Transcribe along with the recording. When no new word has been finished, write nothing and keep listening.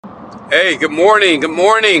Hey, good morning, good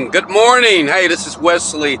morning, good morning. Hey, this is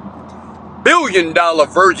Wesley, $1 billion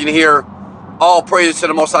virgin here. All praise to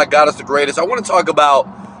the Most High God is the greatest. I want to talk about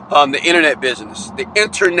the internet business. The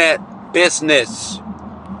internet business.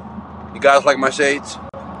 You guys like my shades?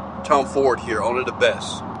 Tom Ford here, only the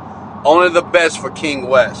best. Only the best for King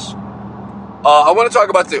West. I want to talk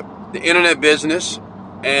about the internet business,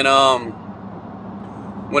 and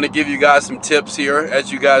want to give you guys some tips here.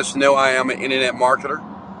 As you guys know, I am an internet marketer.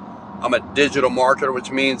 I'm a digital marketer, which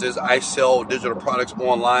means is I sell digital products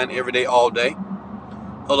online every day, all day.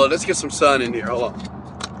 Hold on, let's get some sun in here. Hold on.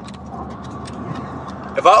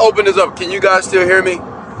 If I open this up, can you guys still hear me?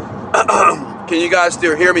 Can you guys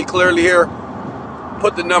still hear me clearly here?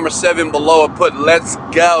 Put the number 7 below and put let's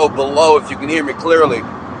go below if you can hear me clearly.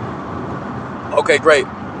 Okay, great.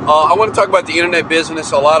 I want to talk about the internet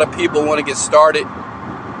business. A lot of people want to get started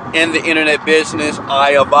in the internet business.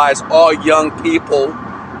 I advise all young people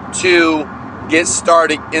to get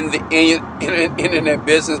started in the internet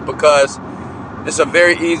business because it's a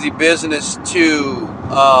very easy business to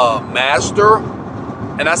master.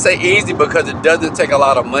 And I say easy because it doesn't take a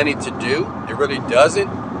lot of money to do. It really doesn't.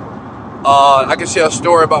 I can share a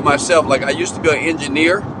story about myself. Like, I used to be an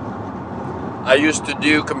engineer. I used to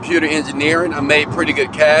do computer engineering. I made pretty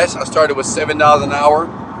good cash. I started with $7 an hour.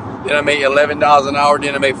 Then I made $11 an hour.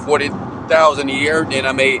 Then I made $40,000 a year. Then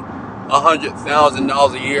I made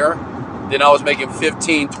 $100,000 a year. Then I was making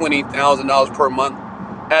 $15,000, $20,000 per month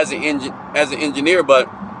as an engineer. But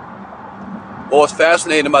what was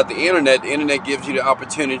fascinating about the internet gives you the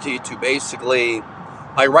opportunity to basically,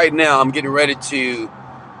 like right now, I'm getting ready to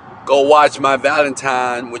go watch my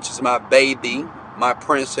Valentine, which is my baby, my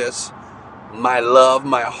princess, my love,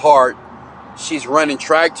 my heart. She's running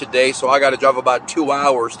track today, so I got to drive about 2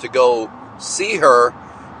 hours to go see her.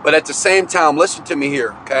 But at the same time, listen to me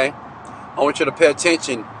here, okay? I want you to pay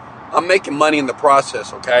attention. I'm making money in the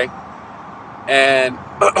process, okay? And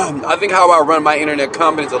I think how I run my internet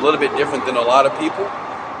company is a little bit different than a lot of people.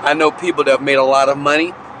 I know people that have made a lot of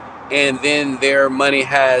money, and then their money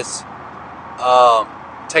has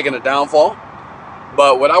taken a downfall.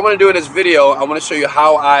 But what I want to do in this video, I want to show you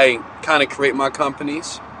how I kind of create my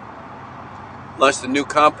companies. Launched a new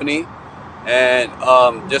company, and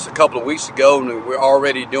just a couple of weeks ago, we're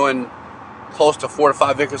already doing close to 4 to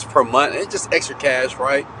 5 figures per month. It's just extra cash,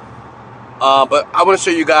 right? But I want to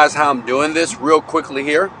show you guys how I'm doing this real quickly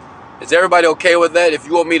here. Is everybody okay with that? If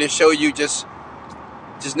you want me to show you, just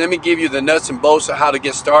let me give you the nuts and bolts of how to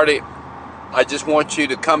get started. I just want you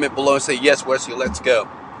to comment below and say, yes, Wesley, let's go.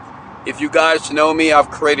 If you guys know me, I've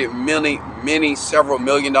created several $1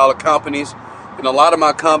 million companies. And a lot of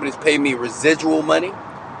my companies pay me residual money,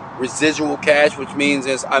 residual cash, which means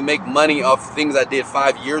is I make money off things I did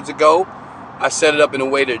 5 years ago. I set it up in a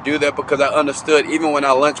way to do that because I understood, even when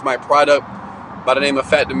I launched my product by the name of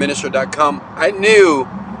fatdiminisher.com, I knew,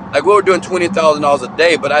 like, we were doing $20,000 a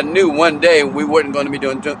day, but I knew one day we weren't going to be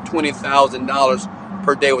doing $20,000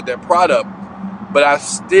 per day with that product. But I'm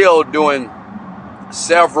still doing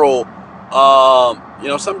several,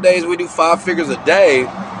 some days we do 5 figures a day.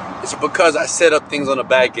 It's because I set up things on the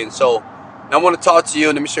back end. So I want to talk to you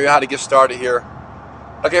and let me show you how to get started here.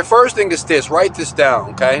 Okay, first thing is this. Write this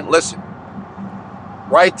down, okay? Listen.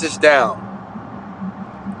 Write this down.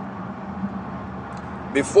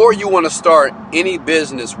 Before you want to start any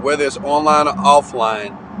business, whether it's online or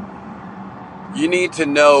offline, you need to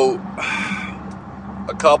know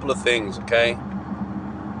a couple of things, okay?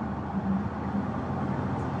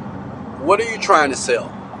 What are you trying to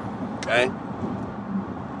sell? Okay?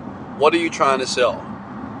 What are you trying to sell?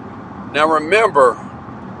 Now remember,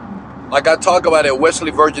 like I talk about at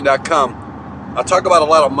wesleyvirgin.com, I talk about a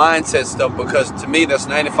lot of mindset stuff because to me that's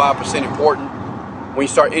 95% important. When you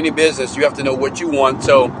start any business, you have to know what you want.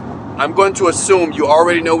 So I'm going to assume you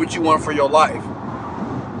already know what you want for your life.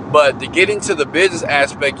 But to get into the business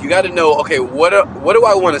aspect, you got to know, okay, what do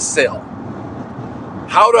I want to sell?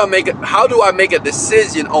 How do I make a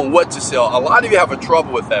decision on what to sell? A lot of you have a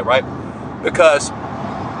trouble with that, right? Because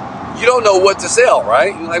you don't know what to sell,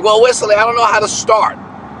 right? You're like, well, Wesley, I don't know how to start.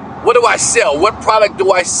 What do I sell? What product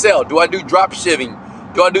do I sell? Do I do drop shipping?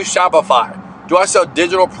 Do I do Shopify? Do I sell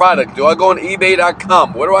digital products? Do I go on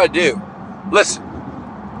eBay.com? What do I do? Listen,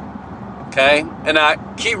 okay? And I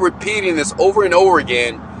keep repeating this over and over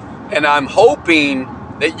again, and I'm hoping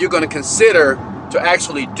that you're going to consider to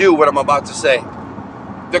actually do what I'm about to say.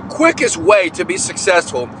 The quickest way to be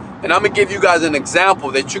successful, and I'm going to give you guys an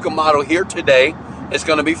example that you can model here today. It's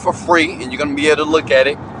going to be for free, and you're going to be able to look at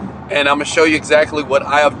it. And I'm going to show you exactly what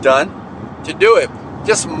I have done to do it.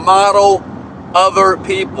 Just model other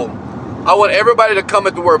people. I want everybody to come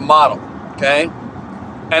at the word model, okay?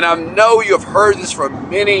 And I know you've heard this from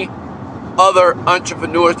many other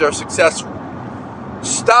entrepreneurs that are successful.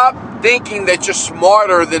 Stop thinking that you're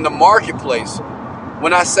smarter than the marketplace.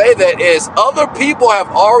 When I say that is, other people have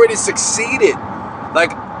already succeeded.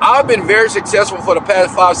 Like, I've been very successful for the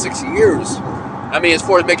past 5-6 years. I mean, as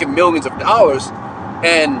far as making millions of dollars.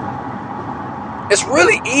 And it's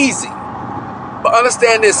really easy. But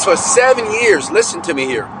understand this, for 7 years, listen to me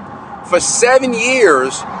here. For 7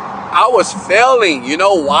 years, I was failing. You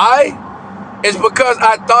know why? It's because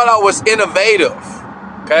I thought I was innovative.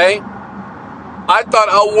 Okay? I thought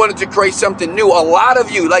I wanted to create something new. A lot of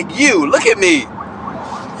you, like you, look at me.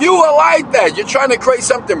 You are like that. You're trying to create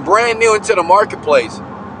something brand new into the marketplace.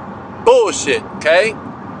 Bullshit, okay?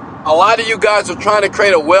 A lot of you guys are trying to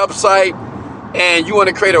create a website, and you want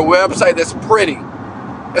to create a website that's pretty.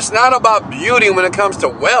 It's not about beauty when it comes to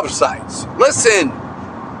websites. Listen.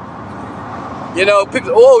 You know, people,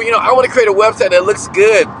 I want to create a website that looks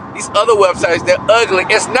good. These other websites, they're ugly.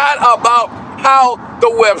 It's not about how the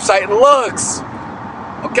website looks.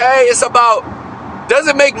 Okay? It's about, does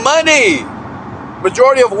it make money?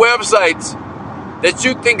 Majority of websites that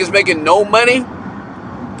you think is making no money,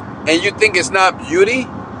 and you think it's not beauty,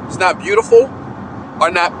 it's not beautiful,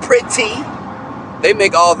 or not pretty, they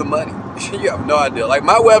make all the money. You have no idea. Like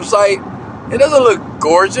my website, it doesn't look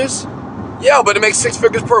gorgeous. Yeah, but it makes 6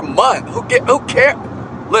 figures per month. Who cares?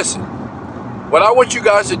 Listen, what I want you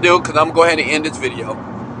guys to do, because I'm going to go ahead and end this video.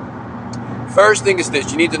 First thing is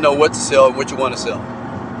this. You need to know what to sell and what you want to sell.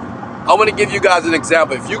 I'm going to give you guys an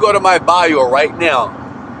example. If you go to my bio right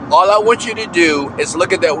now, all I want you to do is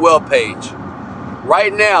look at that web page.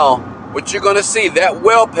 Right now, what you're going to see, that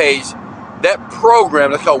web page, that program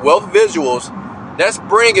that's called Wealth Visuals, that's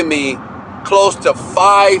bringing me close to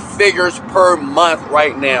 5 figures per month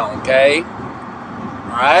right now, okay?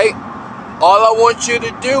 All right? All I want you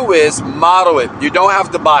to do is model it. You don't have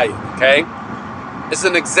to buy it, okay? It's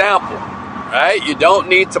an example, right? You don't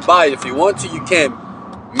need to buy it. If you want to, you can.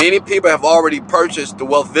 Many people have already purchased the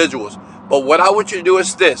Wealth Visuals. But what I want you to do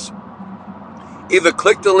is this. Either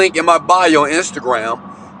click the link in my bio on Instagram,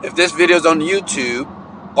 if this video is on YouTube,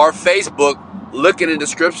 or Facebook, look in the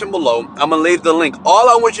description below. I'm going to leave the link. All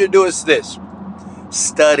I want you to do is this.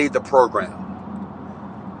 Study the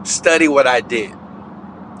program. Study what I did.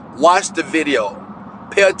 Watch the video.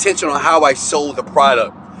 Pay attention on how I sold the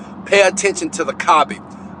product. Pay attention to the copy.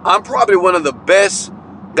 I'm probably one of the best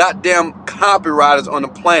goddamn copywriters on the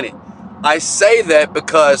planet. I say that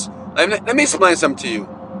because, let me explain something to you.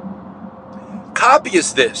 Copy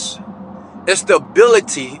is this. It's the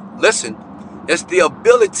ability, listen, it's the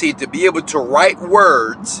ability to be able to write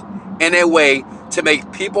words in a way to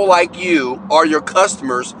make people like you or your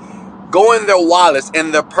customers go in their wallets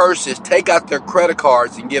and their purses, take out their credit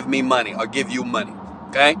cards and give me money or give you money.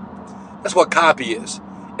 Okay? That's what copy is.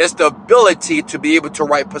 It's the ability to be able to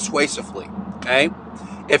write persuasively. Okay?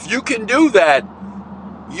 If you can do that,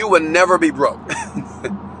 you will never be broke.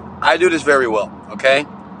 I do this very well. Okay?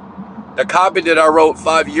 The copy that I wrote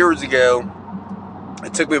 5 years ago,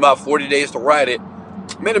 it took me about 40 days to write it.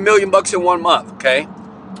 I made $1 million in 1 month, okay?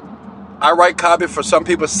 I write copy for some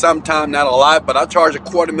people sometime, not a lot, but I charge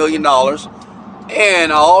 $250,000.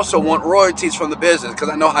 And I also want royalties from the business because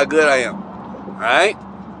I know how good I am, all right?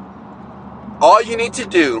 All you need to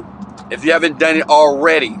do, if you haven't done it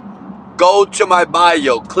already, go to my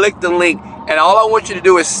bio, click the link, and all I want you to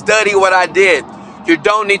do is study what I did. You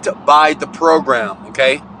don't need to buy the program,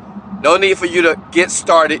 okay? No need for you to get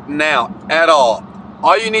started now at all.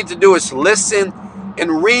 All you need to do is listen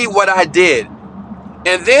and read what I did.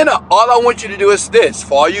 And then all I want you to do is this,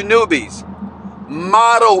 for all you newbies,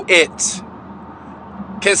 model it.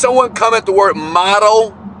 Can someone comment the word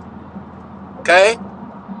model? Okay?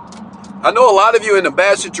 I know a lot of you are in a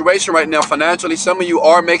bad situation right now financially. Some of you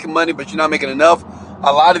are making money, but you're not making enough.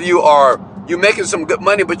 A lot of you you're making some good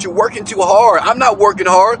money, but you're working too hard. I'm not working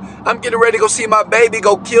hard. I'm getting ready to go see my baby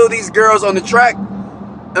go kill these girls on the track.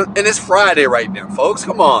 And it's Friday right now, folks.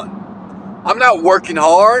 Come on. I'm not working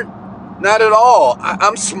hard. Not at all.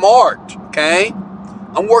 I'm smart, okay?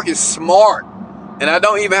 I'm working smart. And I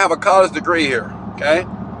don't even have a college degree here, okay?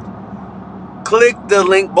 Click the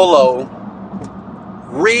link below.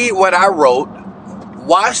 Read what I wrote.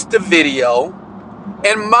 Watch the video.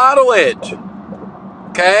 And model it,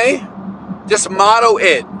 okay? Just model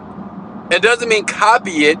it. It doesn't mean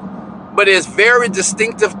copy it, but it's very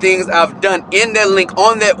distinctive things I've done in that link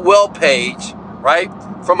on that web page, right?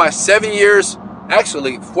 For my 7 years,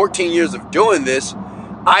 actually 14 years of doing this,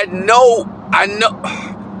 I know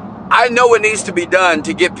what needs to be done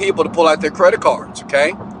to get people to pull out their credit cards,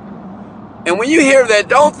 okay? And when you hear that,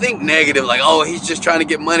 don't think negative, like, oh, he's just trying to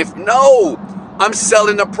get money. No, I'm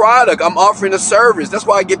selling a product. I'm offering a service. That's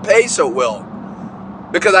why I get paid so well.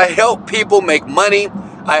 Because I help people make money.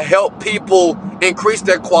 I help people increase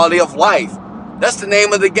their quality of life. That's the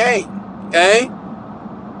name of the game. Okay?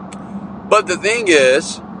 But the thing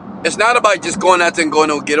is, it's not about just going out there and going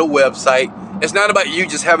to get a website. It's not about you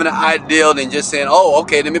just having an ideal and just saying, oh,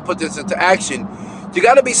 okay, let me put this into action. You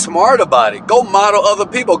got to be smart about it. Go model other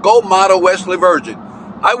people. Go model Wesley Virgin.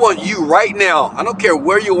 I want you right now, I don't care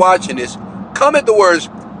where you're watching this, comment the words,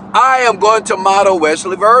 I am going to model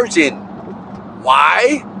Wesley Virgin.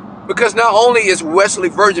 Why? Because not only is Wesley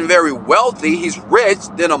Virgin very wealthy, he's rich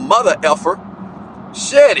than a mother effer.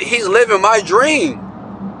 Shit, he's living my dream.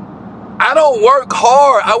 I don't work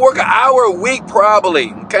hard. I work an hour a week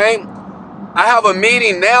probably, okay? I have a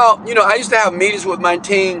meeting now. You know, I used to have meetings with my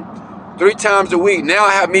team 3 times a week. Now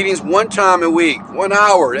I have meetings 1 time a week, 1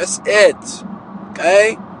 hour. That's it,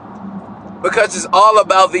 okay? Because it's all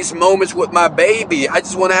about these moments with my baby. I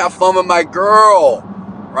just want to have fun with my girl,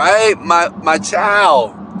 right? My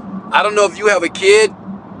child. I don't know if you have a kid,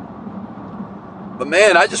 but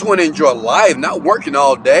man, I just want to enjoy life, not working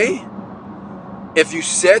all day. If you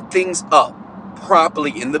set things up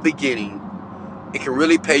properly in the beginning, it can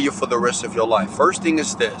really pay you for the rest of your life. First thing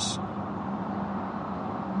is this.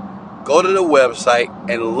 Go to the website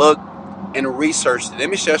and look and research it. Let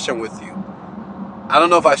me share something with you. I don't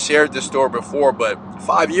know if I shared this story before, but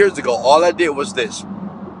 5 years ago, all I did was this.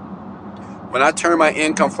 When I turned my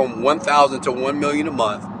income from $1,000 to $1 million a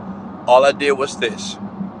month, all I did was this.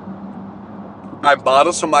 I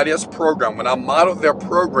modeled somebody else's program. When I modeled their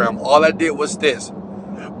program, all I did was this.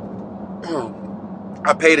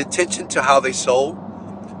 I paid attention to how they sold.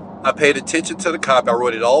 I paid attention to the copy. I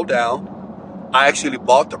wrote it all down. I actually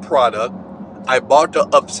bought the product. I bought the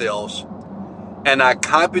upsells. And I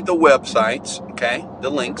copied the websites, okay, the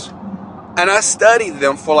links. And I studied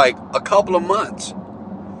them for like a couple of months.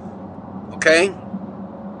 Okay?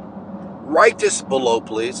 Write this below,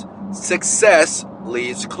 please. Success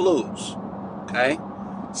leaves clues. Okay?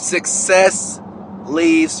 Success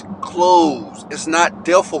leaves clues. It's not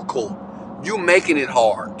difficult. You making it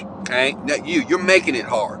hard. Okay? Not you. You're making it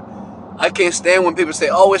hard. I can't stand when people say,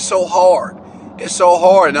 oh, it's so hard. It's so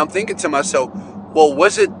hard. And I'm thinking to myself, well,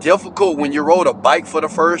 was it difficult when you rode a bike for the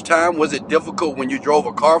first time? Was it difficult when you drove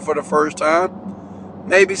a car for the first time?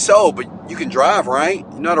 Maybe so, but you can drive, right?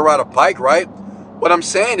 You know how to ride a bike, right? What I'm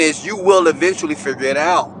saying is you will eventually figure it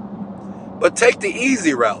out. But take the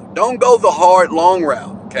easy route. Don't go the hard, long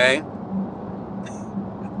route, okay?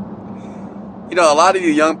 You know, a lot of you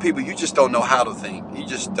young people, you just don't know how to think. You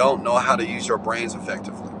just don't know how to use your brains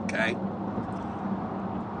effectively, okay?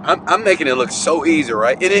 I'm making it look so easy,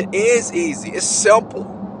 right? And it is easy. It's simple.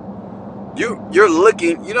 You're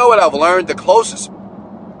looking, you know what I've learned? The closest,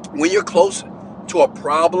 when you're close to a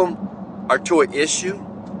problem or to an issue,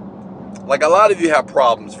 like a lot of you have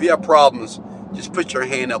problems. If you have problems, just put your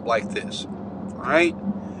hand up like this, all right?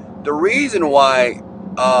 The reason why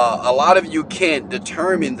a lot of you can't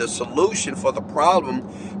determine the solution for the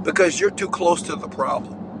problem because you're too close to the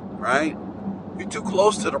problem, right? You're too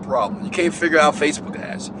close to the problem. You can't figure out Facebook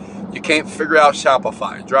ads. You can't figure out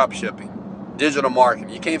Shopify, drop shipping, digital marketing.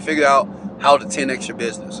 You can't figure out how to 10x your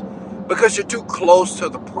business because you're too close to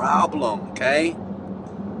the problem, okay?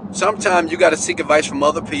 Sometimes you got to seek advice from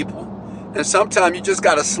other people, and sometimes you just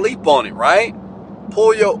got to sleep on it, right?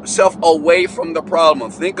 Pull yourself away from the problem.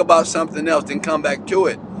 Think about something else, then come back to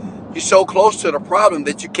it. You're so close to the problem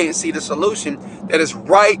that you can't see the solution that is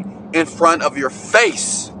right in front of your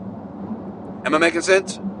face. Am I making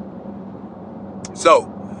sense? So,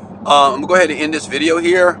 I'm going to go ahead and end this video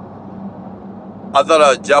here. I thought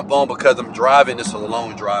I'd jump on because I'm driving. This is a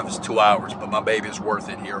long drive. It's 2 hours, but my baby is worth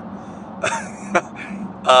it here.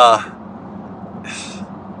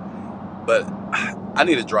 But I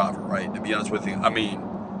need a driver, right? To be honest with you. I mean,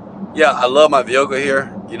 yeah, I love my vehicle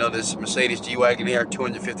here. You know, this Mercedes G-Wagon here,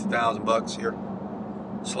 $250,000 here.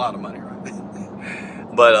 It's a lot of money,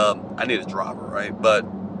 right? But I need a driver, right? But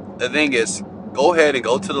the thing is, go ahead and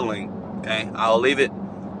go to the link, okay? I'll leave it.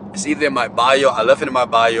 It's either in my bio. I left it in my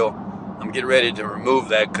bio. I'm getting ready to remove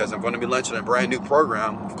that because I'm going to be launching a brand new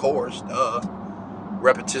program, of course.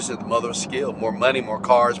 Repetition is the mother of skill. More money, more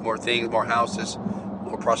cars, more things, more houses,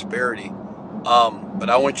 more prosperity. But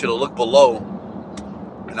I want you to look below,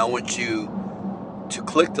 and I want you to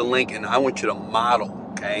click the link, and I want you to model,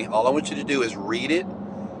 okay? All I want you to do is read it,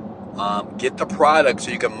 get the product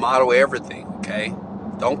so you can model everything, okay?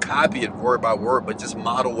 Don't copy it word by word, but just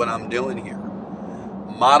model what I'm doing here.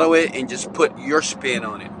 Model it and just put your spin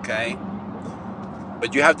on it, okay?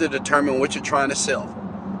 But you have to determine what you're trying to sell.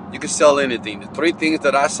 You can sell anything. The 3 things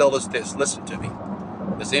that I sell is this. Listen to me.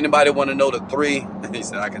 Does anybody want to know the three? He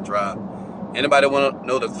said I can drive. Anybody want to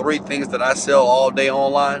know the three things that I sell all day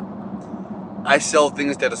online? I sell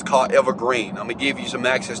things that is called evergreen. I'm going to give you some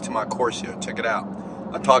access to my course here. Check it out.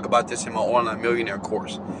 I talk about this in my Online Millionaire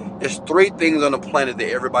course. There's three things on the planet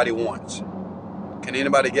that everybody wants. Can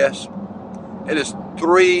anybody guess? It is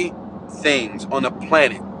three things on the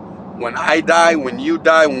planet. When I die, when you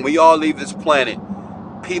die, when we all leave this planet,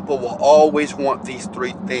 people will always want these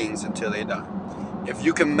three things until they die. If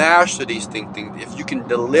you can master these things, if you can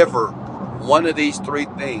deliver one of these three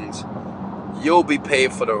things, you'll be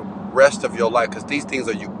paid for the rest of your life, because these things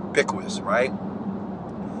are ubiquitous, right?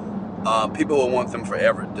 People will want them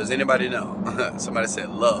forever. Does anybody know? Somebody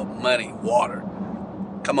said love, money, water.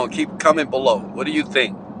 Come on, keep coming below. What do you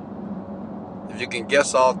think? If you can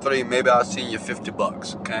guess all three, maybe I'll send you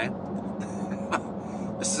 $50, okay?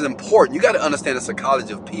 This is important. You got to understand the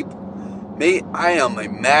psychology of people. Me, I am a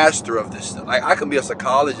master of this stuff. I can be a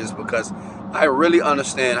psychologist because I really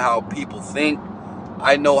understand how people think.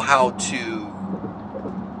 I know how to...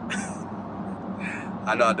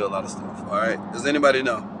 I know I do a lot of stuff, all right? Does anybody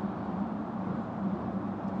know?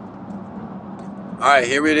 All right,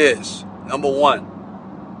 here it is. Number one.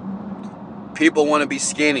 People want to be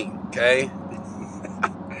skinny, okay?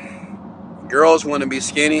 Girls want to be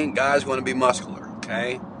skinny. Guys want to be muscular,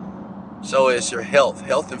 okay? So it's your health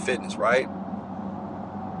and fitness, right?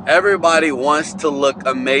 Everybody wants to look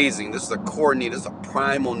amazing. This is a core need. This is a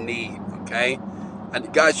primal need, okay?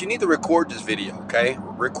 And guys, you need to record this video, okay?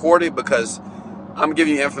 Record it, because I'm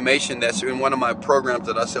giving you information that's in one of my programs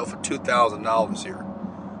that I sell for $2,000 here.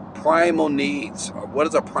 Primal needs. What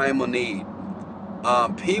is a primal need?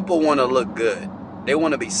 People want to look good. They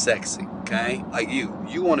want to be sexy, okay? Like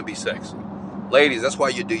you want to be sexy. Ladies, that's why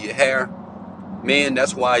you do your hair. Men,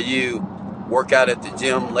 that's why you work out at the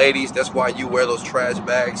gym. Ladies, that's why you wear those trash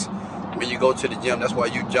bags when you go to the gym. That's why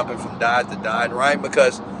you jumping from diet to diet, right?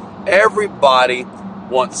 Because everybody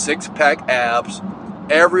wants six-pack abs.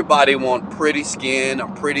 Everybody wants pretty skin, a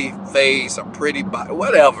pretty face, a pretty body,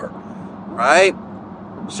 whatever, right?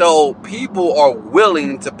 So people are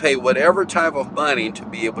willing to pay whatever type of money to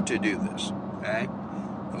be able to do this, okay?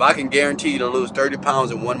 If I can guarantee you to lose 30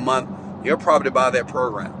 pounds in 1 month, you'll probably buy that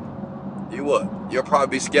program. You would. You'll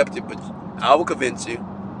probably be skeptic, but I will convince you.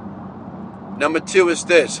 Number two is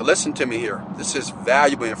this. So listen to me here. This is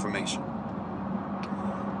valuable information.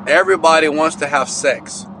 Everybody wants to have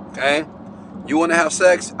sex, okay? You want to have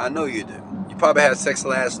sex? I know you do. You probably had sex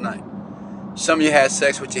last night. Some of you had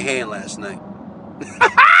sex with your hand last night.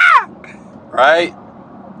 Right?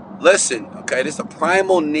 Listen, okay, this is a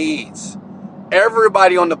primal needs.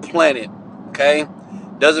 Everybody on the planet, okay?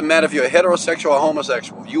 Doesn't matter if you're heterosexual or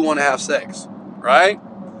homosexual. You want to have sex, right?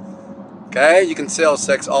 Okay, you can sell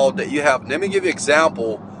sex all day. Let me give you an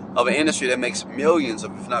example of an industry that makes millions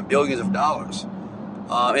of, if not billions of dollars.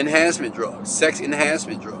 Enhancement drugs, sex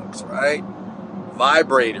enhancement drugs, right?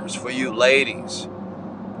 Vibrators for you ladies.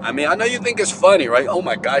 I mean, I know you think it's funny, right? Oh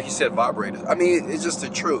my God, he said vibrators. I mean, it's just the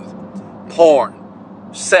truth.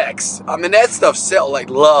 Porn, sex. I mean, that stuff sells like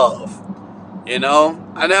love. You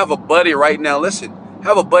know? I have a buddy right now, listen, I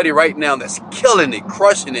have a buddy right now that's killing it,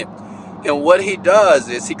 crushing it. And what he does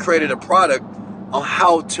is he created a product on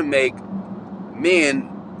how to make men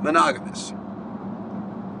monogamous.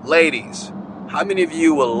 Ladies, how many of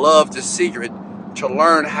you will love the secret to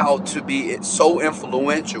learn how to be so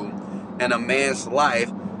influential in a man's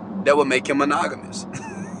life that will make him monogamous?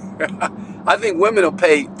 I think women will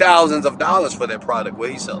pay thousands of dollars for that product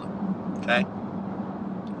where he's selling. Okay?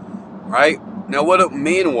 Right? Now, what do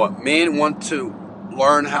men want? Men want to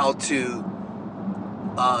learn how to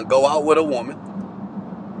go out with a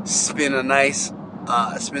woman, spend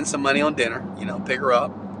some money on dinner, you know, pick her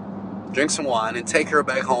up, drink some wine, and take her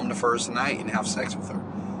back home the first night and have sex with her.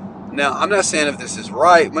 Now, I'm not saying if this is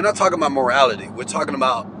right. We're not talking about morality. We're talking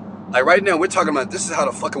about, like right now, we're talking about this is how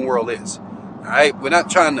the fucking world is. All right? We're not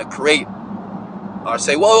trying to create or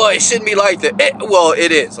say, well, it shouldn't be like that. Well,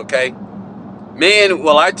 it is, okay? Men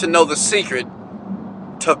will like to know the secret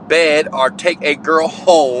to bed or take a girl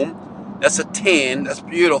home that's a 10, that's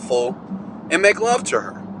beautiful, and make love to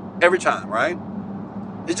her every time, right?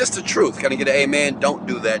 It's just the truth. Can I get an amen? Don't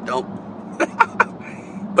do that. Don't.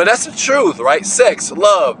 But that's the truth, right? Sex,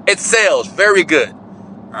 love, it sells. Very good.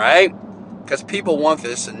 All right? Because people want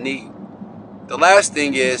this and need. The last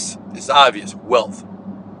thing is, it's obvious, wealth.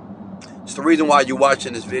 It's the reason why you're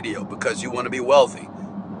watching this video, because you want to be wealthy,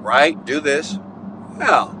 right? Do this.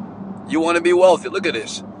 Yeah. You want to be wealthy. Look at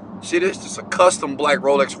this. See this? It's a custom black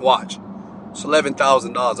Rolex watch. It's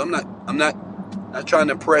 $11,000. I'm not trying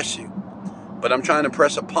to impress you, but I'm trying to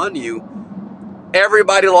impress upon you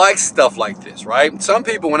Everybody likes stuff like this, right? Some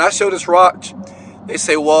people, when I show this watch, they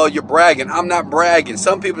say, well, you're bragging. I'm not bragging.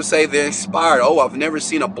 Some people say they're inspired. Oh, I've never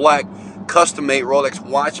seen a black custom-made Rolex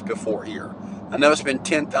watch before here. I never spent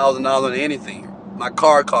 $10,000 on anything. My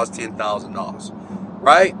car costs $10,000,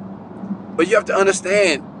 right? But you have to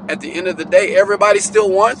understand, at the end of the day, everybody still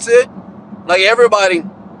wants it. Like everybody,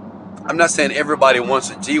 I'm not saying everybody wants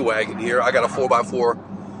a G-Wagon here. I got a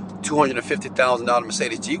 4x4, $250,000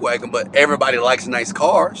 Mercedes G-Wagon, but everybody likes nice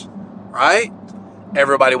cars, right?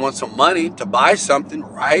 Everybody wants some money to buy something,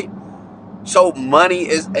 right? So money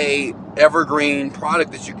is a evergreen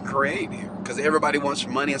product that you can create here because everybody wants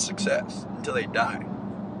money and success until they die,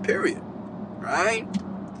 period, right?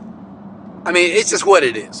 I mean, it's just what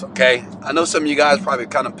it is, okay? I know some of you guys probably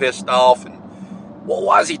kind of pissed off and, well,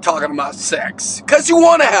 why is he talking about sex? Because you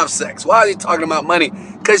want to have sex. Why is he talking about money?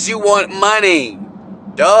 Because you want money.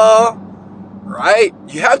 Duh, right?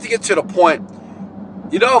 You have to get to the point.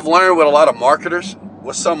 You know, I've learned with a lot of marketers,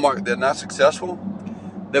 with some marketers, they're not successful.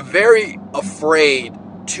 They're very afraid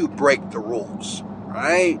to break the rules,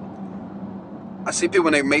 right? I see people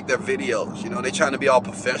when they make their videos, you know, they trying to be all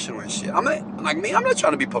professional and shit. I'm not, like me, I'm not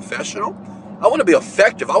trying to be professional. I want to be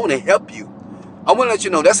effective. I want to help you. I want to let you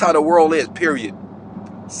know that's how the world is, period.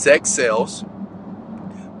 Sex sells.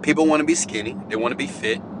 People want to be skinny. They want to be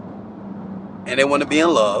fit. And they want to be in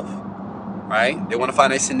love, right? They want to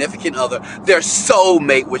find a significant other. Their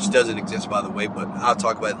soulmate, which doesn't exist, by the way, but I'll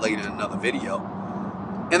talk about it later in another video.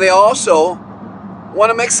 And they also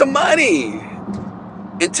want to make some money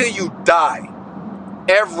until you die.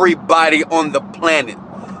 Everybody on the planet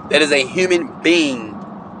that is a human being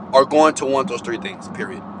are going to want those three things,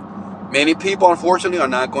 period. Many people, unfortunately, are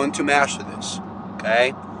not going to master this,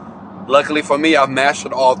 okay? Luckily for me, I've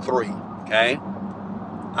mastered all three, okay?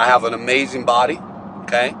 I have an amazing body,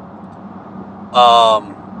 okay?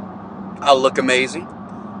 I look amazing.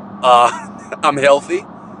 I'm healthy.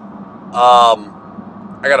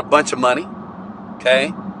 I got a bunch of money,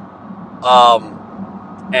 okay?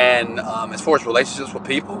 And as far as relationships with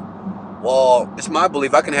people, well, it's my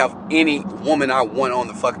belief I can have any woman I want on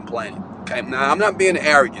the fucking planet. Okay, now I'm not being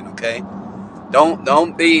arrogant. Okay,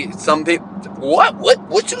 don't be some people.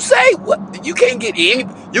 What you say? What you can't get any?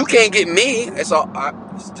 You can't get me. That's all.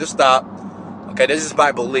 Just stop. Okay, this is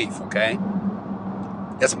my belief. Okay,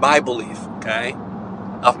 that's my belief. Okay,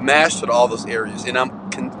 I've mastered all those areas, and I'm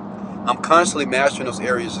constantly mastering those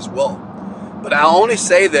areas as well. But I only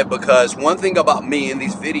say that because one thing about me in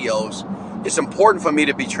these videos, it's important for me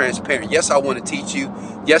to be transparent. Yes, I want to teach you.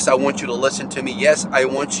 Yes, I want you to listen to me. Yes, I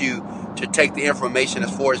want you to take the information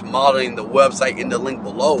as far as modeling the website in the link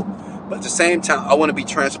below. But at the same time, I want to be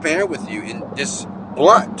transparent with you and just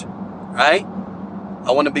blunt, right?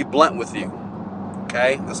 I want to be blunt with you,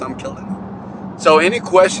 okay? That's what I'm killing you. So any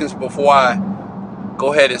questions before I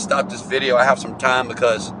go ahead and stop this video? I have some time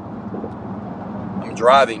because I'm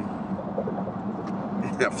driving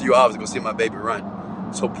a few hours to go see my baby run.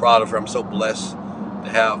 I'm so proud of her. I'm so blessed to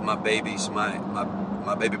have my babies, my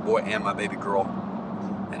baby boy and my baby girl.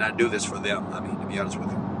 And I do this for them. I mean, to be honest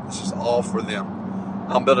with you, this is all for them.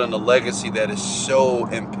 I'm building a legacy that is so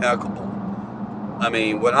impeccable. I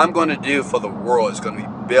mean, what I'm going to do for the world is going to be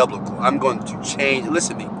biblical. I'm going to change.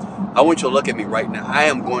 Listen to me. I want you to look at me right now. I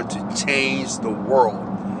am going to change the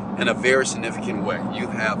world in a very significant way. You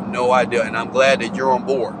have no idea. And I'm glad that you're on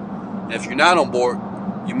board. And if you're not on board,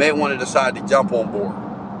 you may want to decide to jump on board,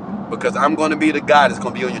 because I'm going to be the guy that's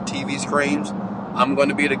going to be on your TV screens. I'm going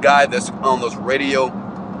to be the guy that's on those radio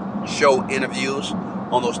show interviews,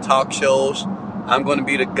 on those talk shows. I'm going to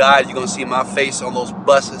be the guy you're going to see my face on those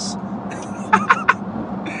buses.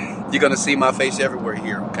 You're going to see my face everywhere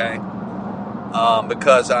here, okay?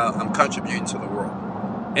 Because I'm contributing to the world.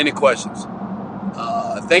 Any questions?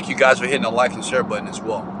 Thank you guys for hitting the like and share button as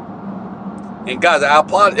well. And guys, I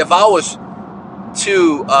apologize if I was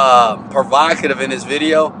too provocative in this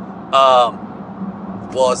video.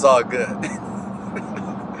 Well, it's all good.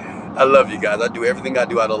 I love you guys. I do everything I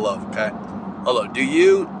do out of love, okay? Hello, do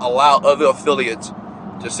you allow other affiliates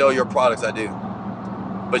to sell your products? I do.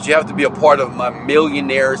 But you have to be a part of my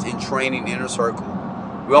Millionaires in Training Inner Circle.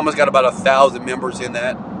 We almost got about 1,000 members in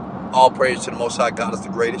that. All praise to the Most High God is the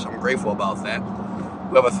greatest. I'm grateful about that.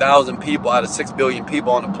 We have 1,000 people out of 6 billion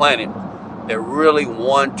people on the planet that really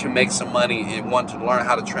want to make some money and want to learn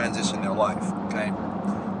how to transition their life, okay?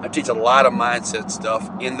 I teach a lot of mindset stuff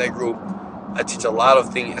in that group. I teach a lot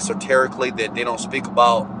of things esoterically that they don't speak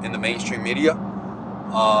about in the mainstream media.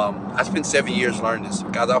 I spent 7 years learning this.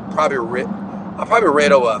 Guys, I probably read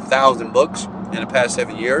over 1,000 books in the past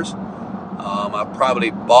 7 years. I probably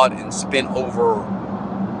bought and spent over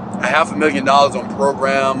 $500,000 on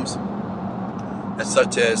programs,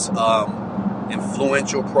 such as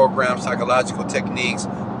influential programs, psychological techniques,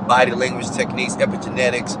 body language techniques,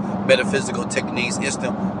 epigenetics, metaphysical techniques,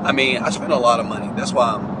 instant. I mean, I spend a lot of money. That's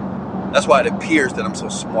why it appears that I'm so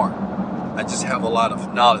smart. I just have a lot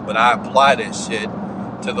of knowledge, but I apply that shit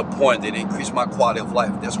to the point that it increased my quality of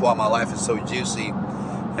life. That's why my life is so juicy,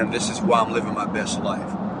 and this is why I'm living my best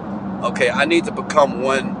life. Okay, I need to become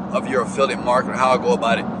one of your affiliate marketers. How I go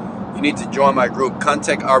about it? You need to join my group.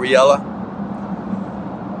 Contact Ariella.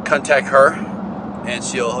 Contact her, and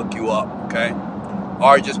she'll hook you up, okay?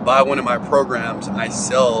 Or just buy one of my programs. I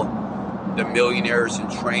sell the Millionaires in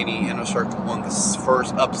Training Inner Circle one. This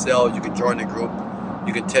first upsell. You can join the group.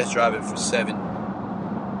 You can test drive it for 7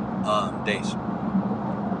 days.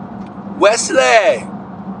 Wesley,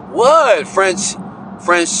 what?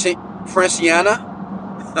 Franciana?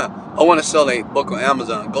 I want to sell a book on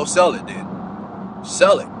Amazon. Go sell it, dude.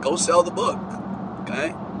 Sell it. Go sell the book.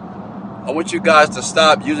 Okay? I want you guys to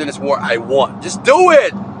stop using this word I want. Just do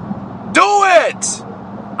it. Do it.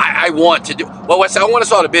 I want to do. Well, Wesley, I want to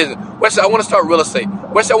start a business. Wesley, I want to start real estate.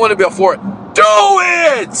 Wesley, I want to be a Ford. Do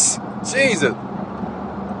it. Jesus.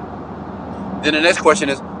 Then the next question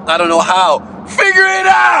is, I don't know how. Figure it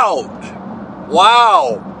out.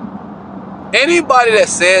 Wow. Anybody that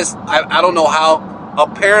says, I don't know how,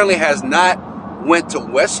 apparently has not went to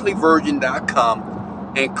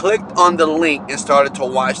wesleyvirgin.com and clicked on the link and started to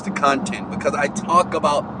watch the content, because I talk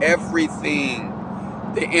about everything,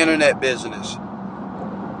 the internet business.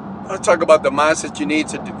 I talk about the mindset you need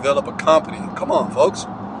to develop a company. Come on, folks.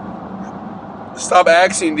 Stop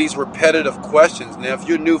asking these repetitive questions. Now, if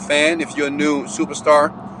you're a new fan, if you're a new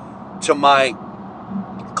superstar to my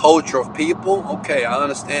culture of people, okay, I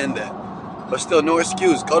understand that. But still, no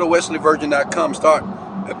excuse. Go to wesleyvirgin.com, start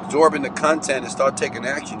absorbing the content, and start taking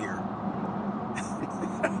action here.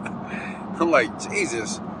 I'm like,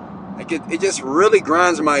 Jesus. It just really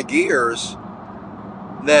grinds my gears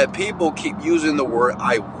that people keep using the word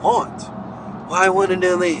I want. Well, I want to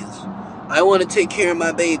do this. I want to take care of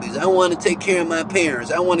my babies. I want to take care of my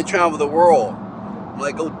parents. I want to travel the world. I'm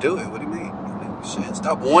like, go do it. What do you mean? Shit,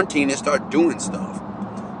 stop wanting and start doing stuff.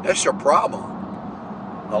 That's your problem.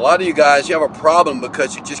 A lot of you guys, you have a problem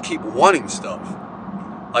because you just keep wanting stuff.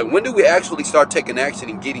 Like, when do we actually start taking action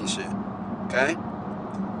and getting shit? Okay?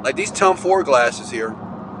 Like these Tom Ford glasses here,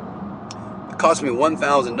 it cost me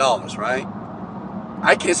 $1,000, right?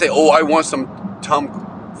 I can't say, oh, I want some Tom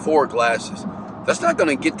Ford glasses. That's not going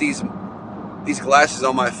to get these glasses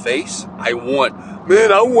on my face. I want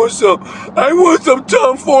some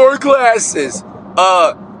Tom Ford glasses.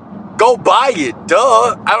 Go buy it,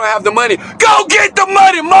 duh. I don't have the money. Go get the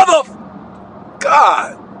money,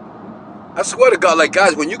 God. I swear to God, like,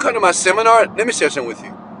 guys, when you come to my seminar, let me share something with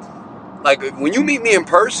you. Like, when you meet me in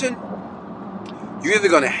person, you're either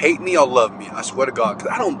going to hate me or love me. I swear to God,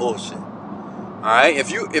 because I don't bullshit. All right?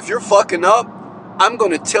 If you're fucking up, I'm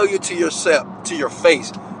going to tell you to yourself, to your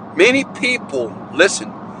face. Many people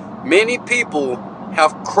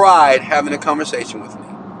have cried having a conversation with me.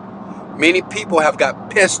 Many people have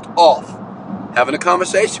got pissed off having a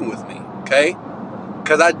conversation with me, okay?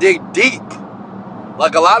 Because I dig deep.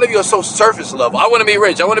 Like, a lot of you are so surface level. I want to be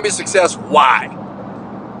rich. I want to be successful. Why?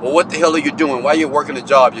 Well, what the hell are you doing? Why are you working a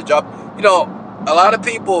job? Your job, you know, a lot of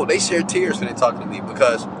people, they share tears when they talk to me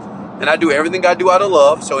because, and I do everything I do out of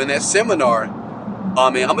love. So in that seminar,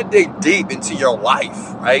 I'm going to dig deep into your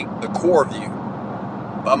life, right? The core of you.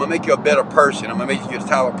 But I'm going to make you a better person. I'm going to make you the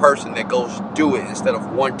type of person that goes do it instead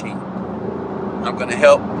of wanting. I'm going to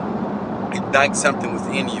help ignite something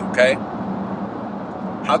within you, okay?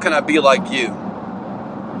 How can I be like you?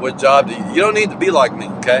 What job do you? You don't need to be like me,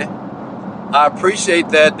 okay? I appreciate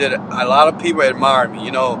that a lot of people admire me.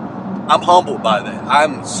 You know, I'm humbled by that.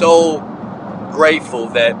 I'm so grateful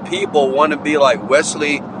that people want to be like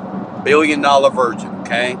Wesley, $1 billion virgin,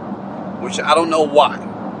 okay? Which I don't know why.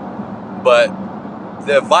 But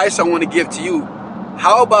the advice I want to give to you,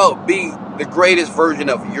 how about be the greatest version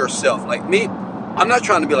of yourself? Like me, I'm not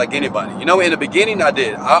trying to be like anybody. You know, in the beginning I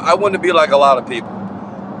did. I wanted to be like a lot of people.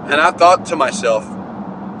 And I thought to myself,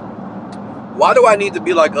 why do I need to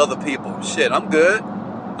be like other people? Shit, I'm good.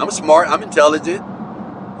 I'm smart. I'm intelligent.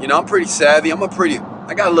 You know, I'm pretty savvy. I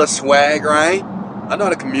got a little swag, right? I know how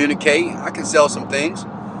to communicate. I can sell some things.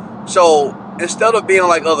 So instead of being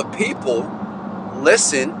like other people,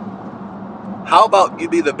 listen, how about you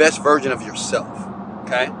be the best version of yourself?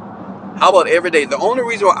 Okay? How about every day? The only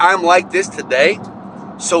reason why I'm like this today,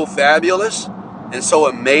 so fabulous and so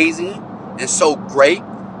amazing and so great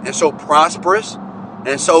and so prosperous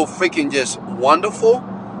and so freaking just wonderful,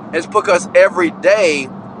 is because every day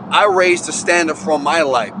I raise the standard for my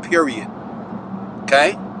life, period.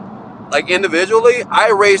 Okay? like individually, I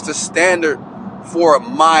raise the standard for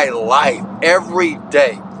my life every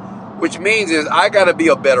day, which means is I got to be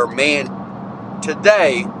a better man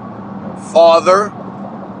today, father,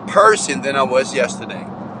 person than I was yesterday,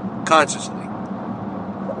 consciously.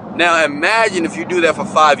 Now imagine if you do that for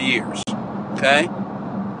 5 years, okay?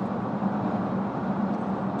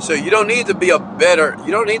 So you don't need to be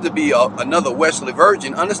another Wesley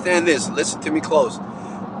Virgin. Understand this, listen to me close.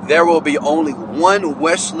 There will be only one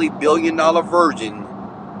Wesley billion-dollar virgin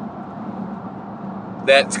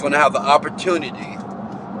that's going to have the opportunity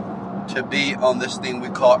to be on this thing we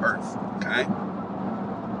call Earth, okay?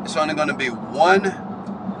 It's only going to be one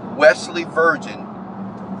Wesley virgin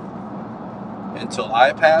until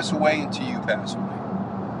I pass away, until you pass away.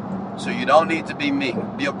 So you don't need to be me.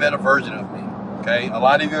 Be a better version of me, okay? A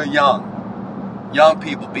lot of you are young. Young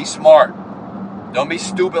people, be smart. Don't be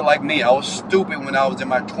stupid like me. I was stupid when I was in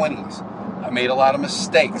my 20s. I made a lot of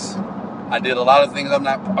mistakes. I did a lot of things I'm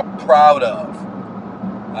not proud of.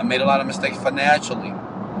 I made a lot of mistakes financially.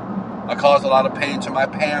 I caused a lot of pain to my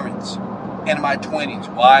parents in my 20s.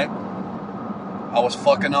 Why? I was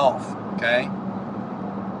fucking off, okay?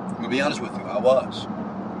 I'm going to be honest with you. I was.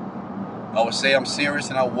 I would say I'm serious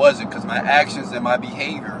and I wasn't, because my actions and my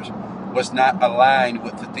behaviors was not aligned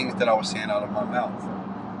with the things that I was saying out of my mouth,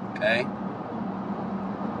 okay?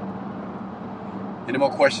 Any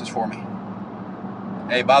more questions for me?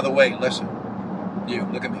 Hey, by the way, listen. You,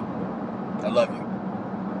 look at me. I love you.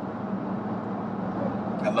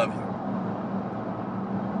 I love you.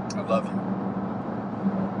 I love you.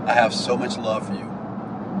 I have so much love for you.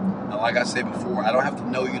 And like I said before, I don't have to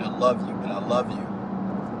know you to love you, but I love you.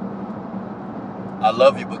 I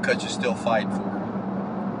love you because you're still fighting for it.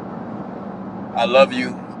 I love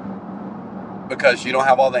you because you don't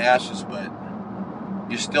have all the answers, but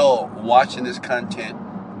you're still watching this content,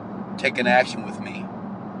 taking action with me,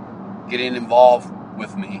 getting involved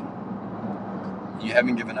with me. You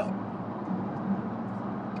haven't given up.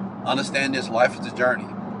 Understand this, life is a journey.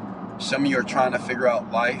 Some of you are trying to figure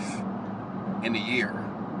out life in a year.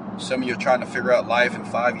 Some of you are trying to figure out life in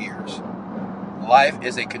 5 years. Life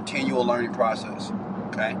is a continual learning process,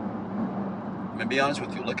 okay? I'm gonna be honest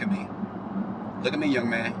with you, look at me. Look at me, young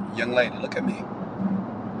man, young lady, look at me.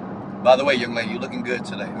 By the way, young lady, you're looking good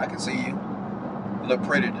today. I can see you. You look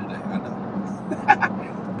pretty today, I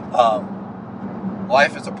know.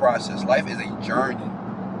 Life is a process. Life is a journey.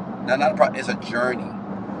 No, not a process, it's a journey.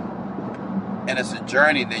 And it's a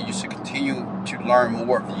journey that you should continue to learn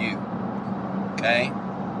more of you. Okay?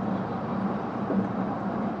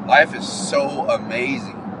 Life is so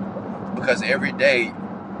amazing because every day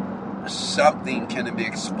something can be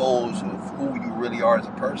exposed of who you really are as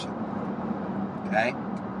a person. Okay?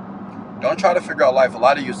 Don't try to figure out life. A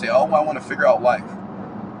lot of you say, oh, I want to figure out life.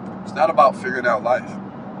 It's not about figuring out life.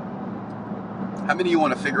 How many of you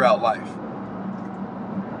want to figure out life?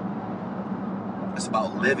 It's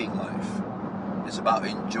about living life. It's about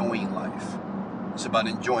enjoying life. It's about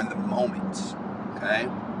enjoying the moments. Okay?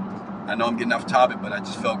 I know I'm getting off topic, but I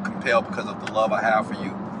just felt compelled because of the love I have for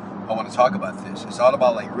you. I want to talk about this. It's all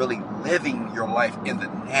about like really living your life in the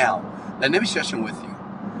now. Now, let me share something with you.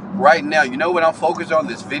 Right now, you know what I'm focused on?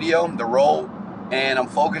 This video, the role, and I'm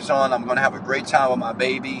focused on I'm going to have a great time with my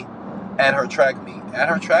baby at her track meet. At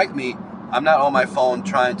her track meet, I'm not on my phone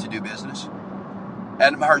trying to do business.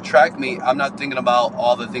 At her track meet, I'm not thinking about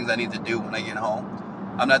all the things I need to do when I get home.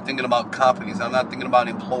 I'm not thinking about companies. I'm not thinking about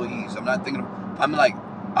employees. One thing you're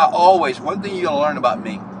going to learn about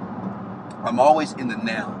me, I'm always in the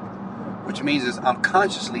now, which means is I'm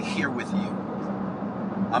consciously here with you.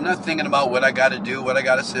 I'm not thinking about what I got to do, what I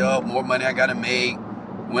got to sell, more money I got to make,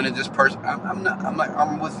 when is this person,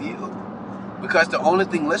 I'm with you. Because the only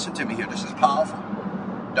thing, listen to me here, this is powerful.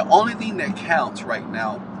 The only thing that counts right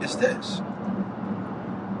now is this.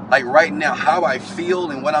 Like right now, how I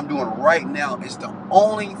feel and what I'm doing right now is the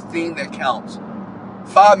only thing that counts.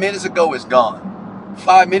 5 minutes ago is gone.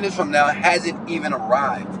 5 minutes from now hasn't even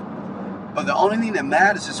arrived. But the only thing that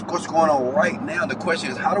matters is what's going on right now. The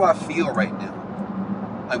question is, how do I feel right now?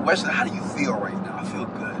 Like, Wesley, how do you feel right now? I feel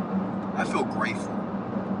good. I feel grateful.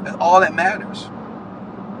 That's all that matters.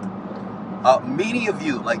 Many of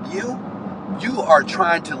you, like you are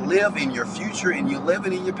trying to live in your future and you're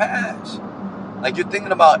living in your past. Like you're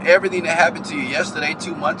thinking about everything that happened to you yesterday,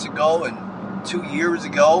 2 months ago, and 2 years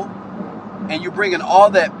ago. And you're bringing all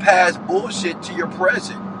that past bullshit to your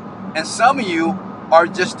present. And some of you are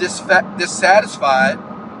just dissatisfied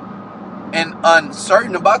and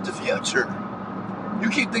uncertain about the future. You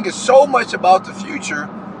keep thinking so much about the future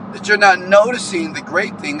that you're not noticing the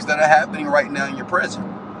great things that are happening right now in your present.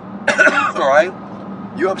 All right?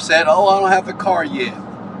 You're upset, oh, I don't have the car yet.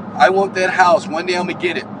 I want that house. One day I'm gonna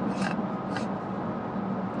get it.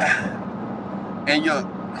 And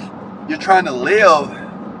you're trying to live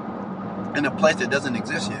in a place that doesn't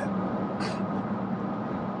exist yet,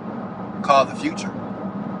 called the future.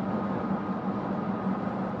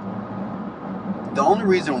 The only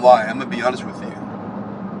reason why, I'm gonna be honest with you,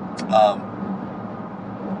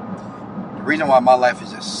 the reason why my life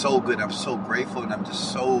is just so good, I'm so grateful, and I'm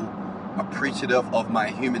just so appreciative of my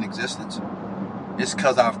human existence, is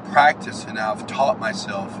because I've practiced and I've taught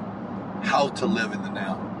myself how to live in the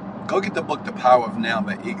now. Go get the book The Power of Now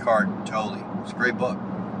by Eckhart Tolle. It's a great book.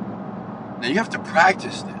 Now you have to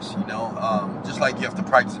practice this, just like you have to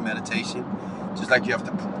practice meditation, just like you have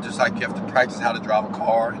to practice how to drive a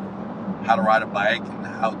car, and how to ride a bike, and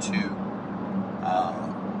how to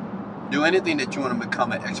do anything that you want to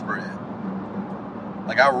become an expert in.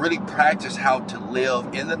 Like, I really practice how to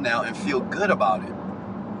live in the now and feel good about it.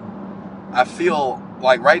 I feel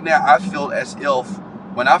like right now, I feel as if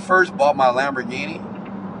when I first bought my Lamborghini,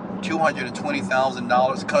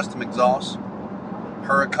 $220,000 custom exhaust,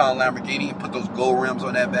 Huracan Lamborghini, and put those gold rims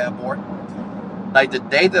on that bad boy. Like, the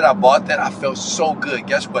day that I bought that, I felt so good.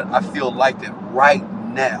 Guess what? I feel like that right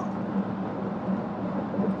now.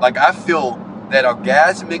 Like, I feel that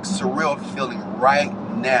orgasmic, surreal feeling right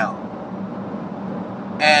now.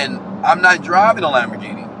 And I'm not driving a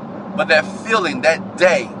Lamborghini, but that feeling, that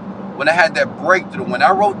day, when I had that breakthrough, when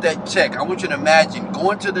I wrote that check, I want you to imagine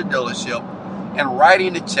going to the dealership and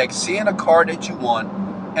writing the check, seeing a car that you want,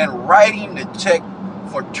 and writing the check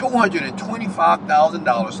for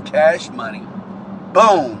 $225,000 cash money,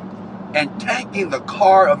 boom, and taking the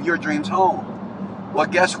car of your dreams home. Well,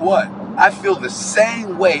 guess what? I feel the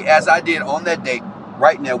same way as I did on that day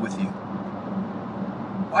right now with you.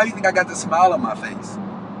 Why do you think I got the smile on my face?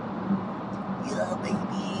 Yeah,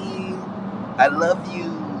 baby. I love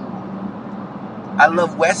you. I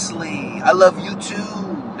love Wesley. I love you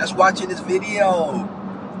too. That's watching this video.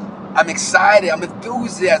 I'm excited. I'm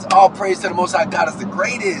enthusiastic. All praise to the Most High God is the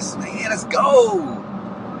greatest. Man, let's go.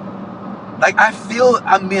 Like, I feel,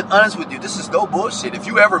 I'm being honest with you. This is no bullshit. If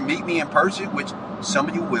you ever meet me in person, which some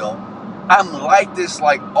of you will, I'm like this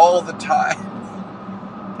like all the time.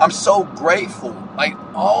 I'm so grateful. Like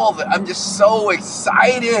I'm just so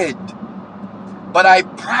excited. But I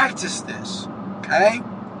practice this. Okay?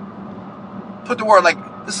 Put the word, like,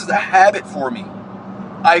 this is a habit for me.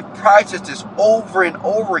 I practice this over and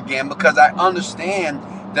over again because I understand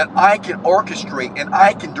that I can orchestrate and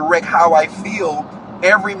I can direct how I feel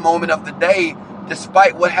every moment of the day,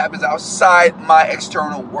 despite what happens outside my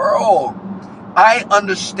external world. I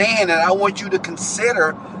understand, and I want you to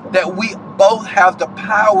consider that we both have the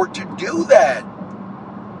power to do that.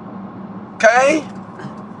 Okay?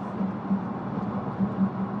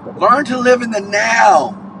 Learn to live in the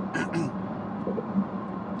now.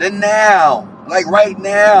 The now. Like right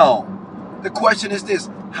now. The question is this: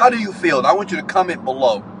 how do you feel? I want you to comment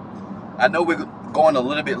below. I know we're going a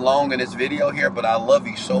little bit long in this video here, but I love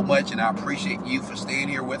you so much, and I appreciate you for staying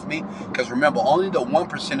here with me. Because remember, only the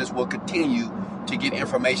 1%ers will continue to get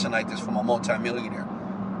information like this from a multimillionaire.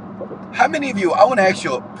 How many of you, I want to ask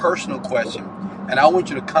you a personal question, and I want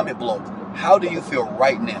you to comment below. How do you feel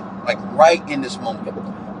right now? Like right in this moment.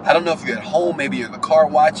 I don't know if you're at home, maybe you're in the car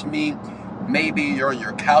watching me. Maybe you're on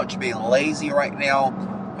your couch being lazy right now.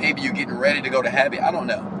 Maybe you're getting ready to go to habit. I don't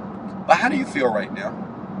know. But how do you feel right now?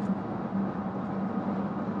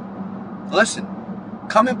 Listen,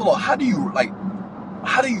 comment below. How do you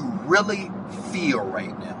really feel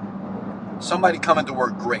right now? Somebody comment the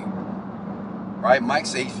word great. Right? Mike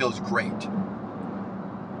said he feels great.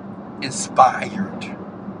 Inspired.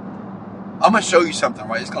 I'm going to show you something,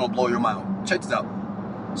 right? It's going to blow your mind. Check this out.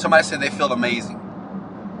 Somebody said they feel amazing.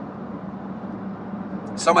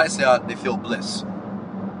 Somebody said they feel bliss.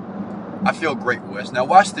 I feel great, Wes. Now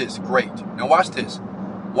watch this. Great. Now watch this.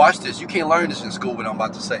 Watch this. You can't learn this in school, what I'm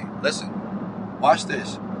about to say. Listen. Watch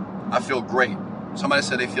this. I feel great. Somebody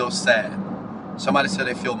said they feel sad. Somebody said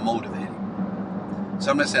they feel motivated.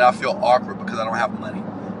 Somebody said I feel awkward because I don't have money.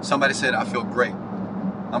 Somebody said I feel great.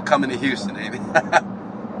 I'm coming to Houston, baby.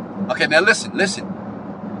 Okay, now listen.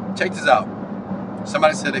 Check this out.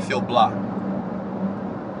 Somebody said they feel blah.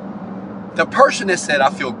 The person that said I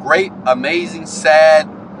feel great, amazing, sad,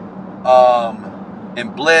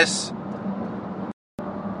 and bliss.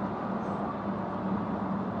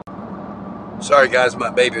 Sorry guys,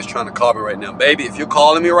 my baby is trying to call me right now. Baby, if you're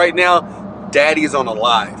calling me right now, Daddy is on a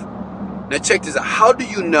live. Now check this out. How do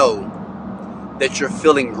you know that you're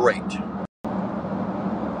feeling great?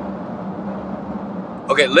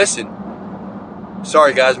 Okay, listen.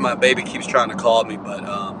 Sorry guys, my baby keeps trying to call me, but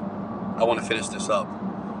I want to finish this up.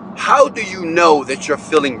 How do you know that you're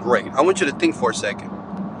feeling great? I want you to think for a second.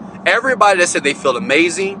 Everybody that said they feel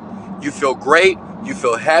amazing, you feel great, you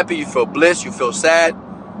feel happy, you feel bliss, you feel sad.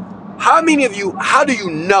 How many of you, how do you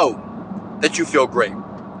know that you feel great?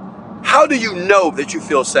 How do you know that you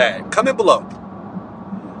feel sad? Comment below.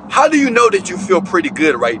 How do you know that you feel pretty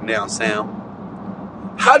good right now, Sam?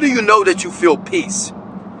 How do you know that you feel peace?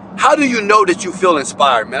 How do you know that you feel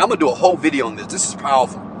inspired? Man, I'm going to do a whole video on this. This is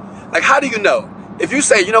powerful. Like, how do you know? If you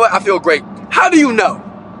say, you know what, I feel great. How do you know?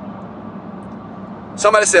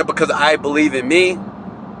 Somebody said, because I believe in me.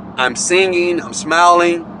 I'm singing. I'm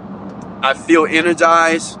smiling. I feel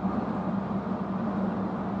energized.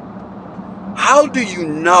 How do you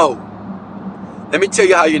know? Let me tell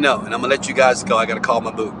you how you know. And I'm going to let you guys go. I got to call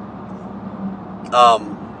my boo.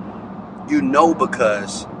 You know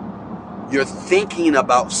because you're thinking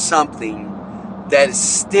about something that is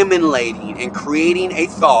stimulating and creating a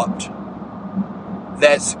thought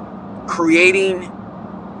that's creating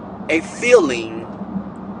a feeling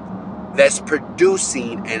that's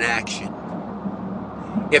producing an action.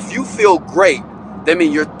 If you feel great, that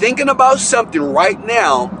means you're thinking about something right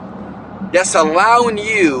now that's allowing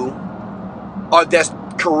you, or that's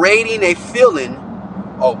creating a feeling.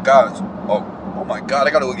 Oh gosh, oh my God,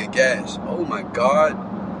 I gotta go get gas. Oh my God.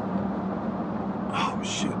 Oh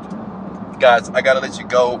shoot. Guys, I gotta let you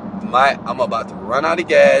go. I'm about to run out of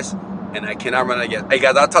gas, and I cannot run out of gas. Hey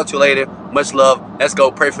guys, I'll talk to you later. Much love. Let's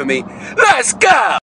go. Pray for me. Let's go.